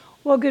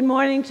Well, good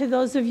morning to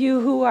those of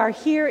you who are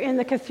here in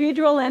the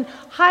cathedral, and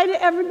hi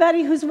to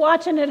everybody who's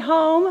watching at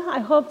home. I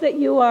hope that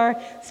you are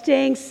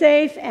staying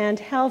safe and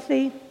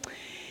healthy.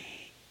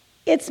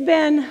 It's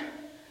been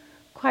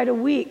quite a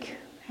week,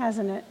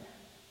 hasn't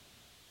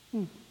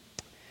it?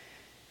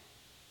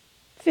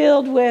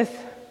 Filled with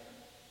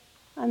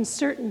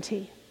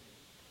uncertainty.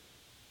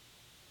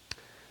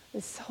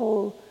 This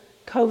whole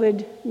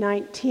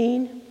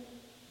COVID-19,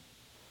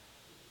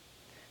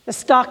 the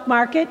stock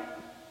market,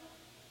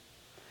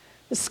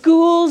 the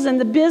schools and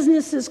the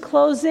businesses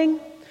closing,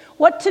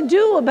 what to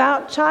do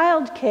about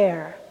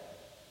childcare.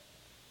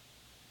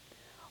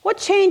 What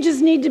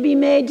changes need to be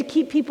made to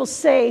keep people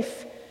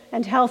safe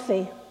and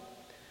healthy?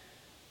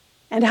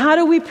 And how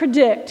do we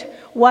predict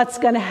what's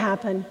going to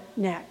happen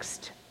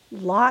next?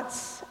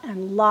 Lots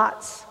and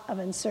lots of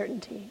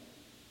uncertainty.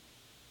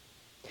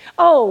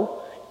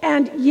 Oh,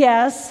 and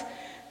yes,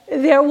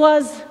 there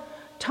was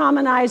Tom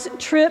and I's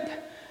trip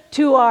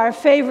to our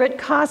favorite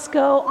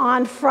Costco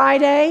on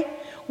Friday,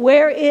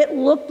 where it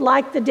looked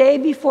like the day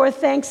before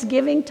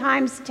Thanksgiving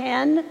times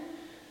 10.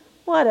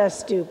 What a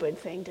stupid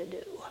thing to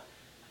do.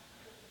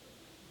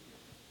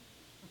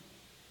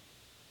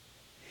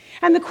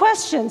 And the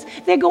questions,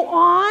 they go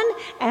on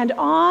and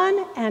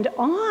on and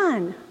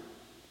on.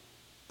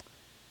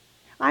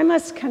 I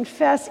must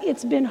confess,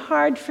 it's been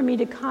hard for me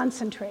to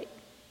concentrate.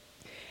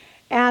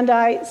 And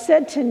I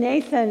said to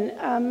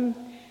Nathan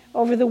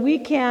over the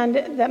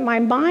weekend that my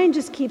mind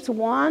just keeps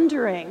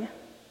wandering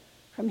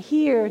from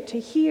here to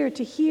here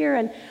to here,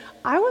 and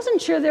I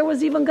wasn't sure there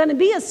was even going to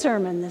be a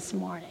sermon this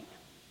morning.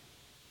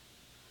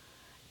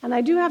 And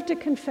I do have to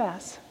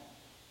confess,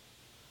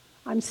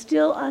 I'm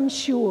still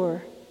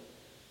unsure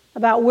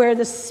about where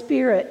the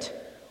Spirit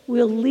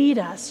will lead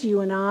us,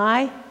 you and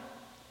I,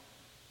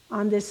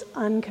 on this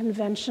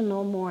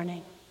unconventional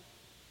morning.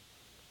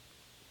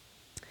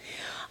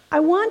 I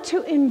want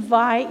to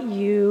invite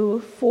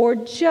you for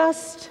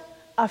just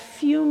a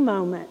few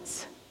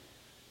moments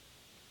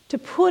to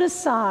put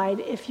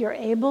aside, if you're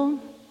able,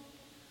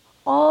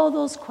 all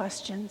those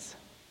questions,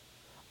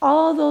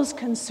 all those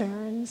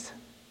concerns,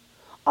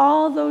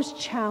 all those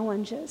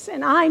challenges,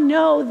 and I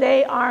know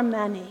they are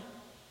many,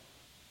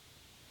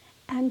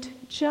 and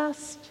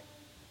just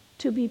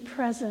to be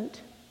present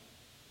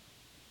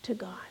to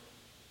God.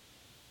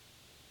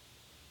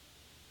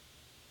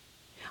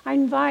 I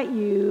invite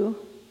you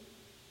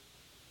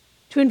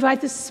to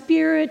invite the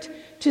Spirit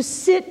to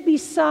sit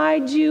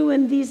beside you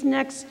in these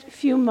next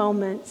few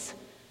moments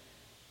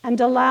and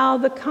allow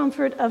the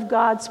comfort of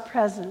God's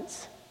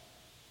presence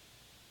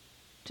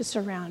to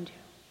surround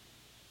you.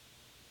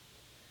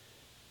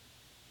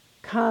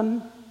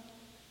 Come,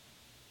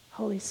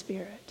 Holy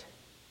Spirit,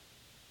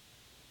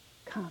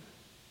 come.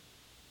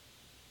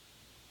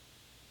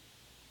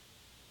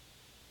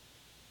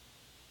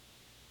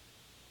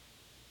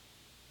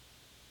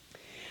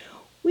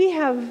 We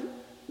have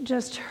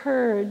just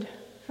heard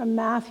from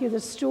Matthew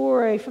the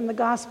story from the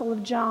Gospel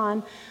of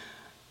John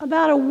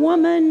about a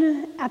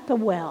woman at the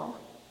well.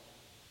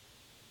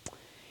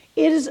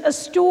 It is a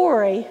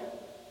story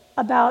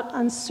about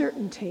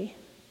uncertainty.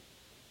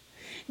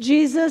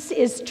 Jesus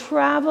is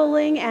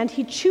traveling and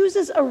he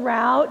chooses a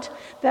route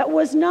that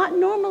was not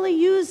normally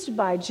used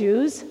by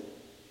Jews.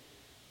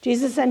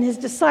 Jesus and his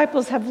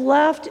disciples have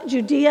left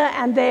Judea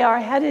and they are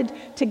headed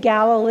to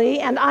Galilee.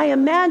 And I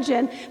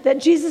imagine that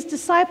Jesus'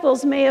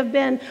 disciples may have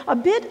been a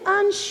bit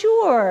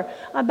unsure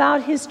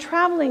about his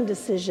traveling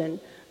decision,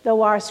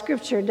 though our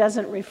scripture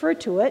doesn't refer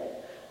to it.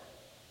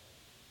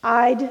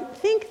 I'd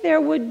think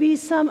there would be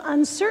some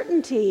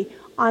uncertainty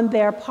on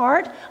their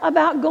part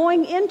about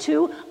going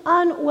into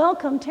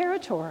unwelcome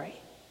territory.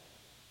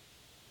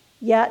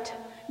 Yet,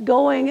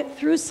 going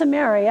through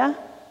Samaria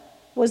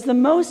was the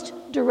most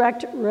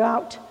direct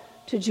route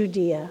to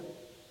Judea.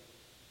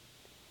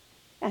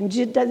 And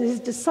his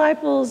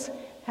disciples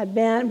had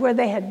been where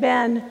they had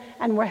been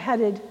and were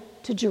headed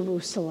to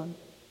Jerusalem.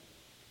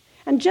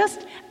 And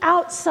just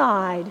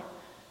outside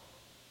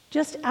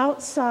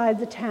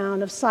the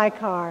town of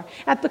Sychar,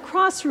 at the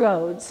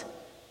crossroads,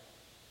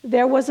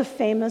 there was a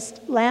famous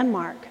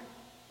landmark.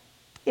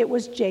 It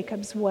was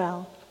Jacob's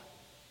well.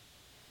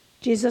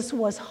 Jesus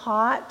was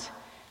hot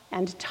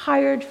and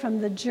tired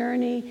from the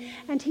journey,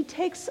 and he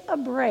takes a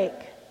break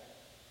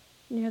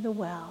near the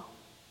well.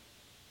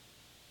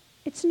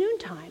 It's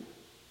noontime,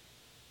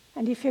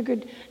 and he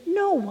figured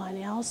no one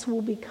else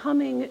will be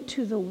coming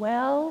to the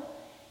well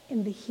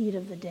in the heat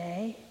of the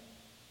day.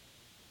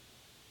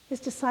 His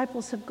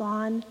disciples have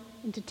gone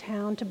into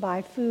town to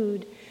buy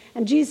food,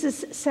 and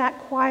Jesus sat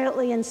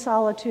quietly in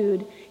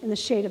solitude in the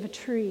shade of a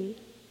tree.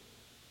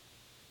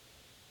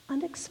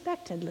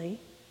 Unexpectedly,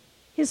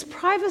 his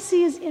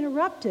privacy is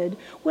interrupted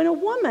when a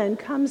woman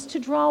comes to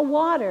draw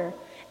water,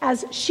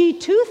 as she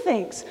too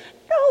thinks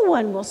no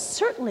one will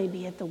certainly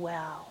be at the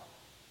well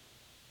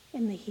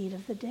in the heat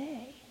of the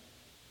day.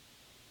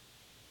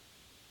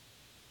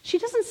 She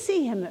doesn't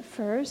see him at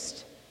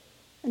first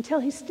until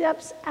he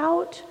steps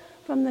out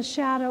from the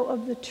shadow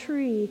of the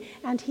tree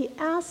and he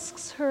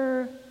asks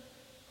her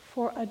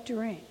for a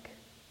drink.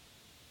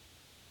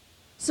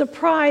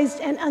 Surprised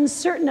and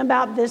uncertain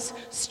about this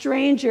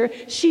stranger,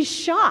 she's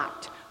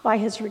shocked by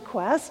his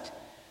request.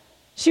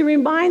 She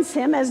reminds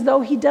him, as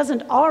though he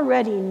doesn't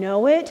already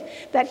know it,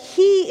 that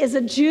he is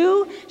a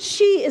Jew,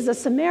 she is a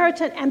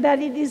Samaritan, and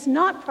that it is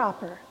not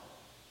proper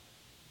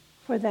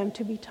for them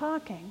to be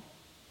talking.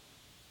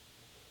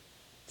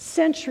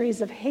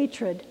 Centuries of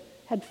hatred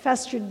had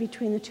festered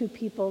between the two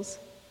peoples.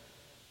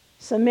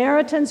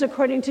 Samaritans,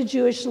 according to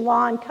Jewish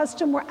law and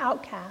custom, were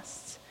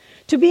outcasts.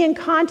 To be in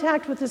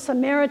contact with a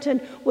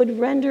Samaritan would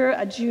render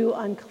a Jew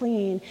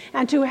unclean.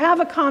 And to have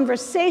a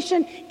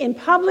conversation in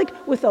public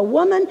with a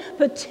woman,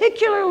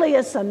 particularly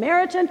a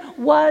Samaritan,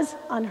 was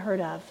unheard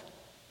of.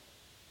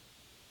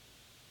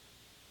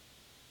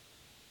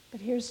 But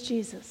here's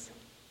Jesus.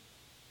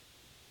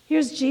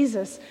 Here's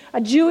Jesus,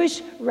 a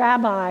Jewish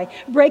rabbi,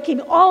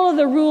 breaking all of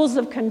the rules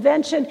of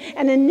convention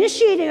and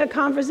initiating a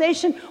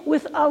conversation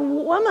with a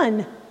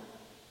woman.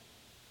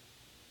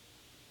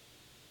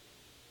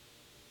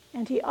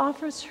 And he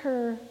offers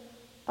her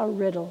a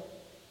riddle.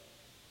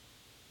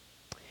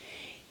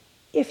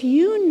 If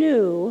you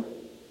knew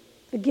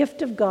the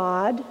gift of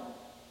God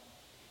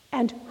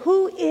and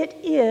who it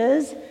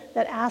is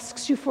that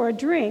asks you for a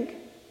drink,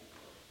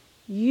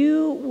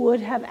 you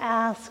would have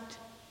asked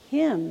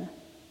him,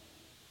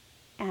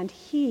 and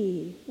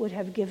he would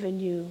have given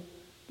you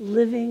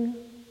living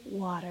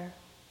water.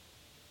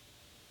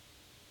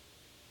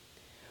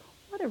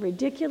 What a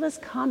ridiculous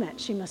comment,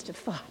 she must have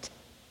thought.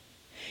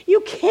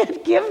 You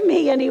can't give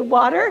me any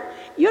water.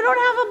 You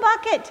don't have a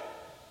bucket.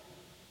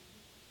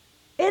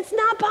 It's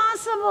not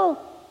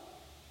possible.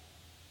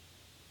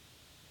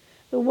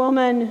 The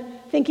woman,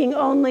 thinking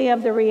only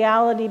of the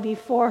reality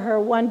before her,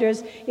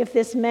 wonders, if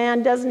this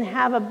man doesn't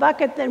have a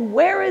bucket, then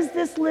where is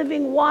this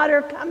living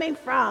water coming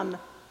from?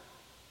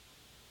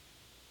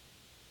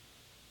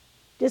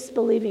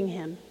 Disbelieving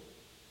him,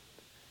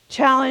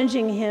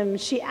 challenging him,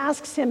 she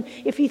asks him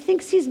if he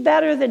thinks he's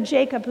better than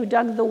Jacob, who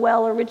dug the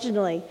well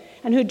originally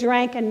and who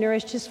drank and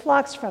nourished his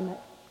flocks from it.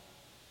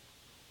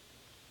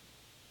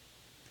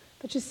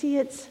 But you see,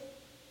 it's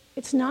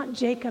not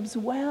Jacob's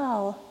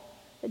well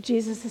that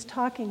Jesus is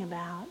talking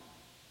about.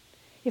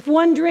 If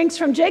one drinks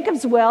from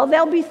Jacob's well,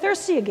 they'll be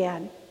thirsty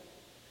again.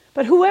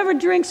 But whoever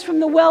drinks from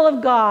the well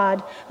of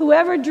God,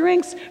 whoever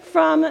drinks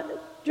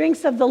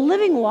of the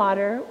living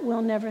water,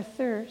 will never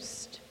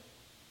thirst.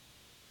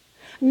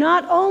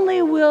 Not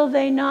only will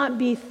they not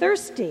be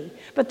thirsty,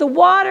 but the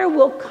water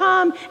will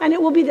come and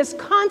it will be this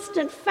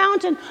constant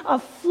fountain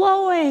of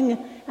flowing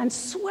and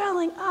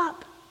swelling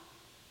up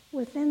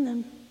within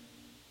them.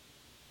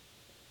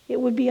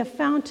 It would be a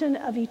fountain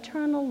of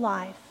eternal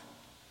life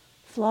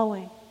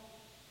flowing.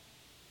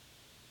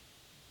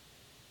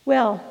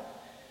 Well,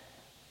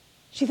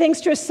 she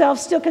thinks to herself,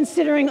 still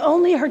considering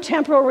only her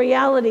temporal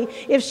reality,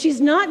 if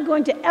she's not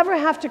going to ever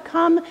have to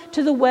come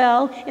to the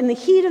well in the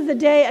heat of the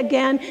day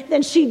again,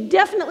 then she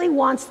definitely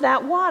wants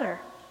that water.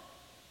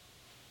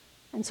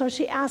 And so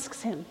she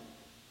asks him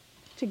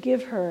to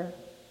give her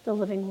the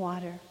living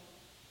water.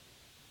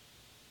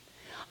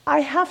 I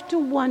have to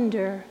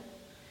wonder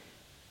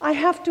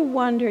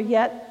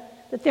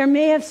yet that there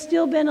may have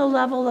still been a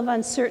level of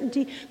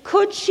uncertainty.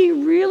 Could she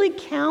really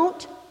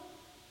count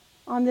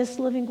on this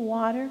living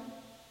water?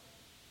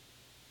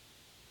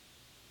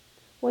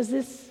 Was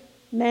this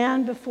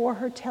man before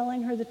her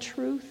telling her the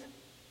truth?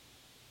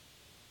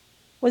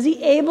 Was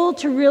he able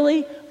to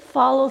really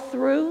follow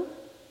through?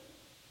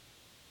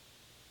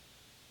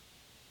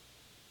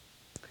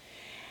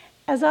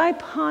 As I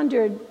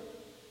pondered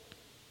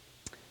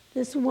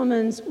this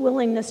woman's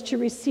willingness to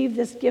receive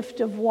this gift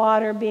of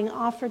water being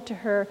offered to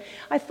her,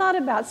 I thought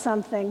about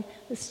something.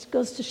 This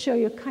goes to show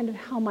you kind of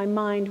how my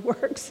mind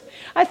works.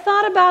 I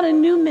thought about a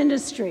new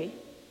ministry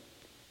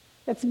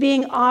that's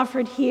being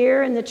offered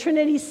here in the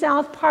Trinity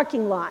South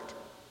parking lot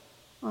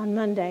on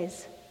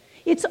Mondays.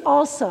 It's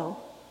also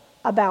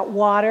about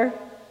water.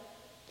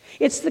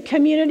 It's the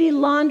community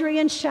laundry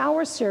and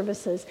shower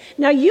services.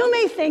 Now, you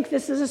may think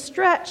this is a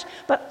stretch,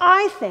 but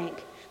I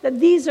think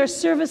that these are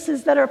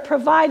services that are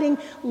providing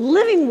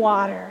living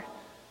water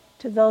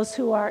to those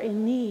who are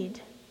in need.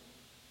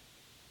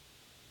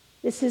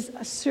 This is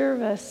a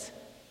service,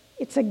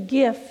 it's a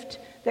gift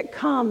that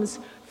comes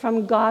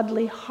from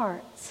godly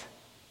hearts.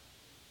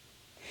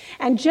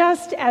 And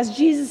just as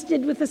Jesus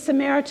did with the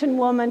Samaritan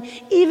woman,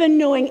 even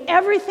knowing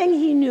everything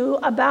he knew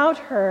about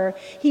her,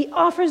 he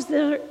offers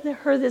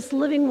her this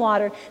living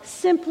water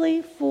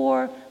simply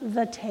for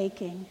the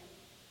taking.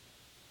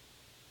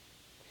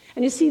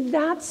 And you see,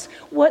 that's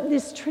what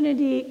this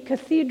Trinity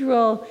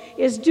Cathedral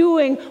is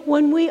doing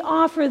when we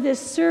offer this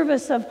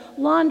service of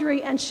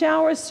laundry and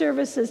shower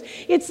services.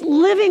 It's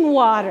living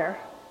water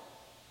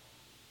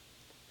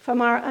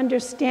from our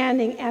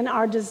understanding and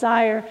our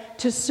desire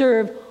to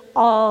serve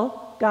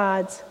all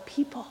God's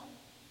people.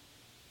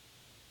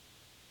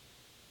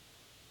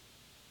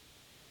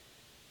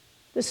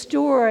 The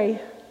story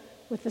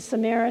with the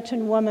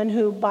Samaritan woman,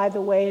 who, by the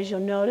way, as you'll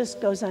notice,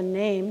 goes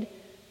unnamed,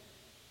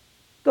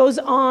 goes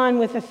on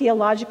with a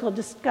theological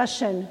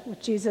discussion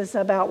with Jesus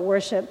about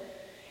worship.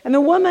 And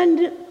the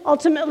woman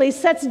ultimately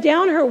sets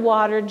down her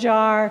water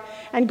jar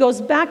and goes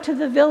back to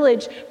the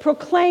village,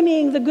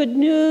 proclaiming the good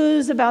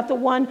news about the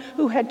one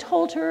who had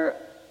told her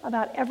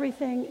about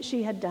everything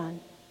she had done.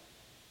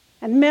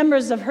 And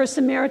members of her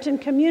Samaritan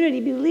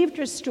community believed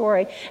her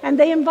story, and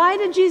they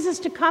invited Jesus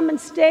to come and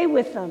stay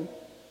with them,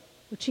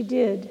 which he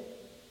did.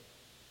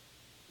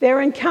 Their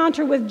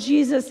encounter with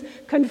Jesus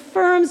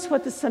confirms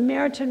what the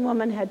Samaritan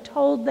woman had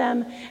told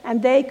them,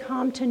 and they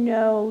come to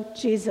know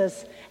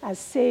Jesus as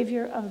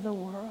Savior of the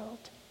world.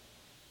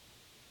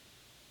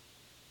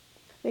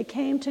 They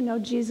came to know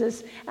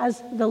Jesus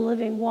as the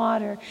living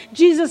water.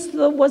 Jesus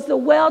was the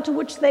well to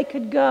which they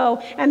could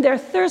go, and their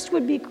thirst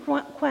would be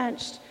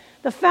quenched.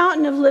 The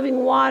fountain of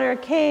living water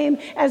came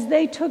as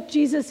they took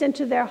Jesus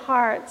into their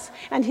hearts,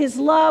 and his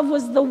love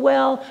was the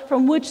well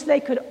from which they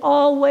could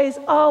always,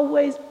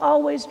 always,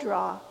 always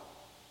draw.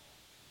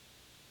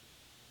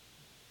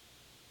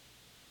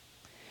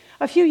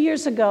 A few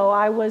years ago,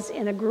 I was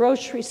in a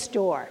grocery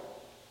store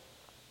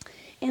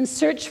in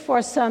search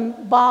for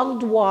some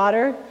bottled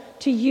water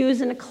to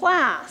use in a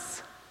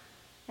class.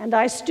 And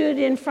I stood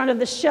in front of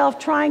the shelf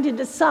trying to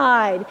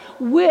decide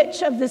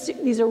which of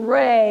these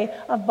array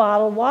of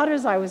bottled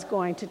waters I was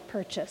going to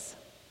purchase.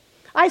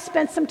 I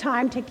spent some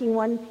time taking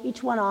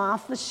each one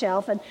off the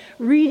shelf and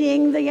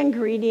reading the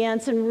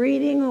ingredients and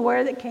reading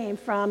where they came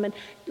from and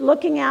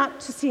looking out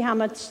to see how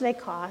much they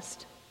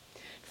cost.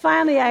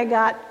 Finally, I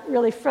got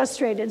really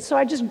frustrated, so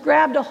I just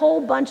grabbed a whole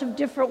bunch of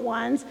different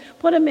ones,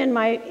 put them in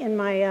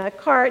my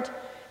cart,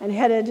 and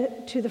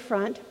headed to the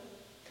front.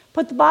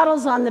 Put the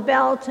bottles on the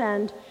belt,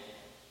 and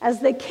as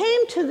they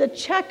came to the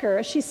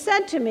checker, she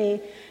said to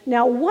me,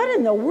 "Now, what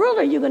in the world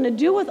are you going to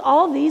do with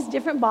all these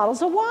different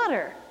bottles of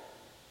water?"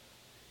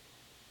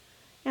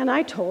 And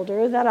I told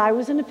her that I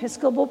was an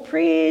Episcopal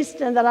priest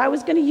and that I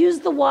was going to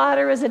use the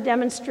water as a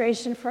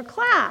demonstration for a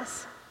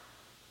class.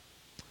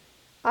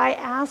 I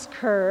asked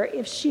her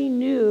if she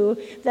knew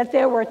that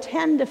there were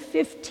 10 to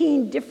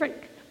 15 different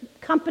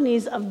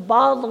companies of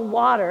bottled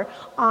water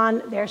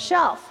on their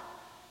shelf.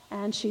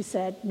 And she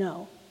said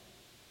no.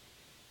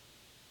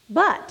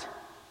 "But,"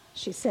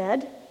 she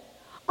said,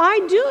 "I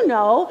do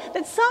know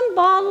that some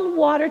bottled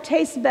water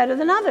tastes better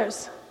than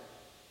others."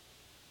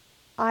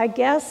 "I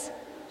guess,"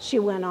 she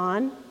went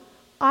on,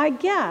 "I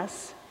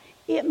guess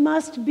it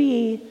must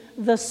be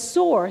the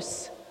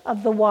source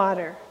of the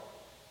water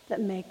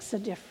that makes a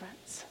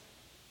difference."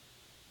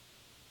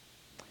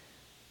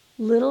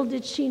 Little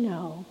did she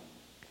know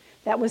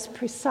that was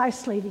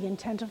precisely the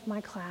intent of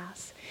my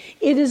class.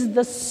 It is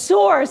the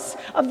source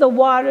of the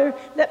water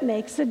that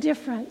makes a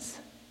difference.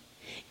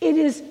 It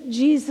is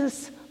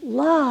Jesus'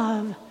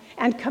 love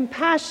and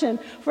compassion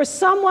for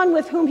someone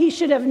with whom he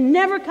should have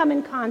never come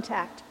in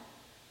contact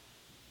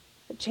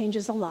that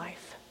changes a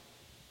life.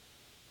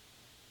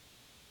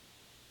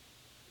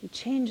 It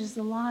changes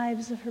the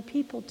lives of her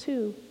people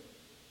too.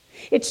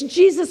 It's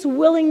Jesus'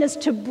 willingness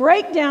to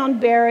break down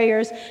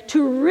barriers,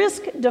 to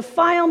risk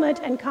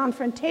defilement and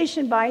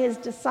confrontation by his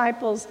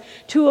disciples,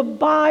 to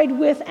abide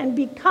with and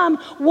become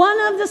one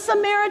of the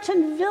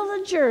Samaritan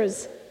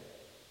villagers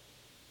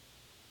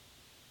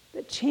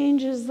that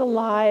changes the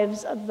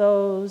lives of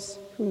those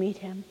who meet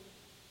him.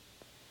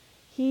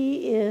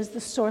 He is the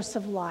source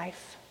of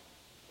life,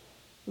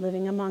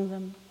 living among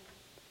them.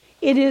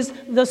 It is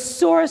the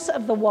source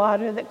of the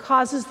water that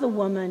causes the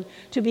woman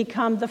to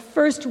become the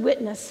first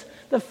witness,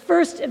 the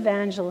first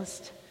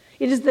evangelist.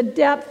 It is the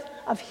depth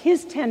of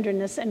his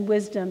tenderness and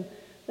wisdom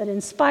that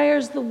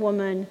inspires the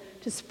woman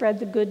to spread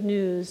the good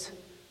news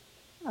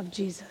of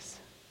Jesus.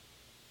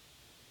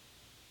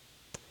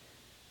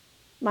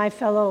 My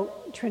fellow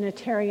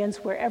Trinitarians,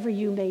 wherever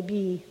you may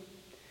be,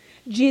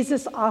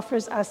 Jesus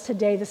offers us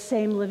today the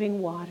same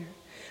living water,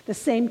 the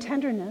same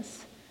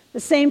tenderness, the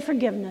same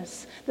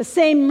forgiveness, the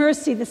same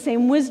mercy, the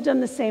same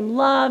wisdom, the same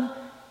love,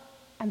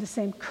 and the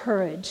same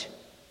courage.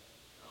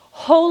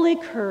 Holy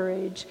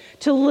courage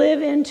to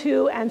live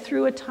into and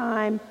through a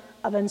time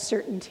of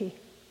uncertainty.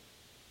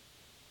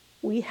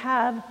 We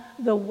have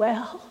the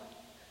well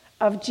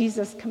of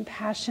Jesus'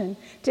 compassion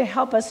to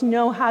help us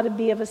know how to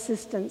be of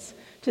assistance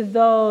to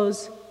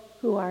those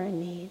who are in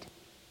need.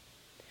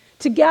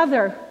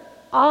 Together,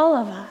 all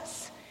of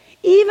us,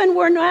 even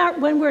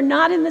when we're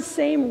not in the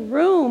same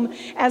room,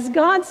 as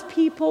God's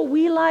people,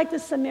 we, like the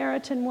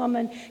Samaritan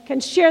woman, can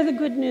share the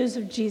good news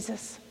of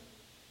Jesus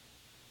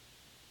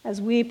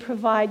as we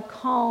provide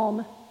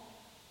calm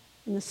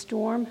in the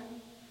storm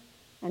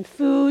and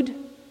food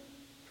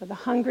for the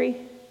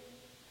hungry,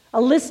 a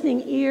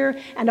listening ear,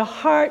 and a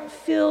heart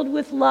filled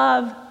with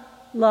love,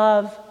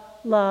 love,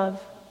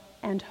 love,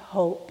 and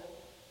hope.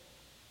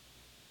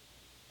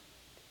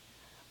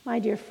 My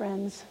dear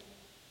friends,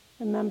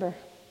 remember,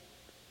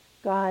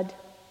 God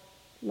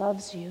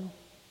loves you.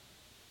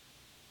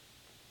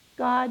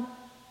 God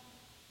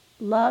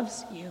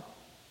loves you.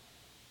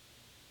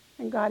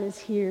 And God is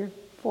here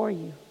for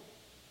you.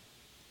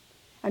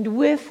 And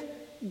with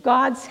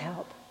God's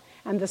help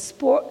and the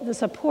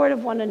support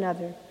of one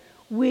another,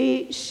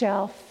 we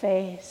shall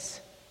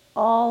face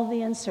all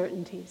the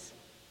uncertainties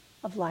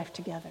of life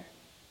together.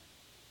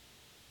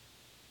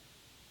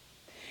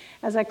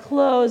 As I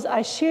close,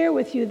 I share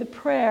with you the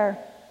prayer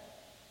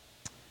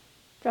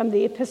from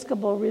the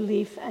Episcopal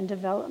Relief and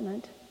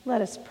Development.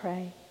 Let us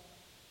pray.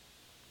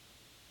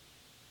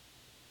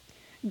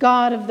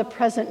 God of the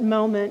present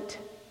moment,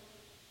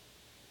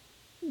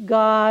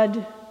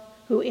 God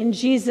who in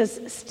Jesus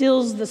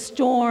stills the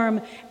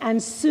storm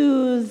and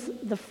soothes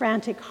the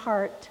frantic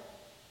heart,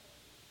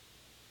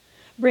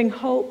 bring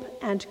hope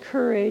and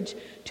courage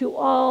to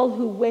all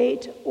who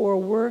wait or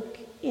work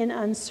in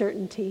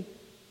uncertainty.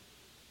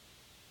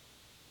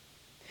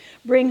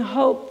 Bring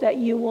hope that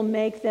you will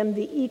make them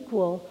the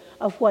equal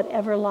of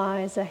whatever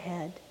lies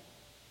ahead.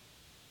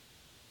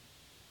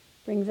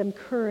 Bring them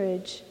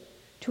courage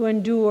to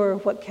endure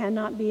what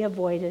cannot be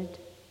avoided.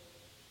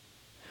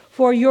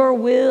 For your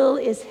will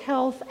is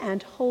health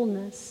and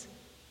wholeness.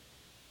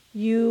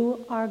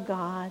 You are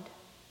God,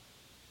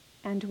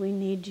 and we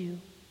need you.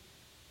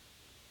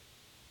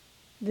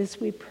 This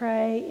we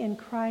pray in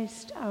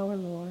Christ our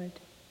Lord.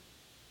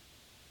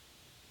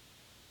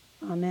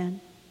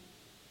 Amen.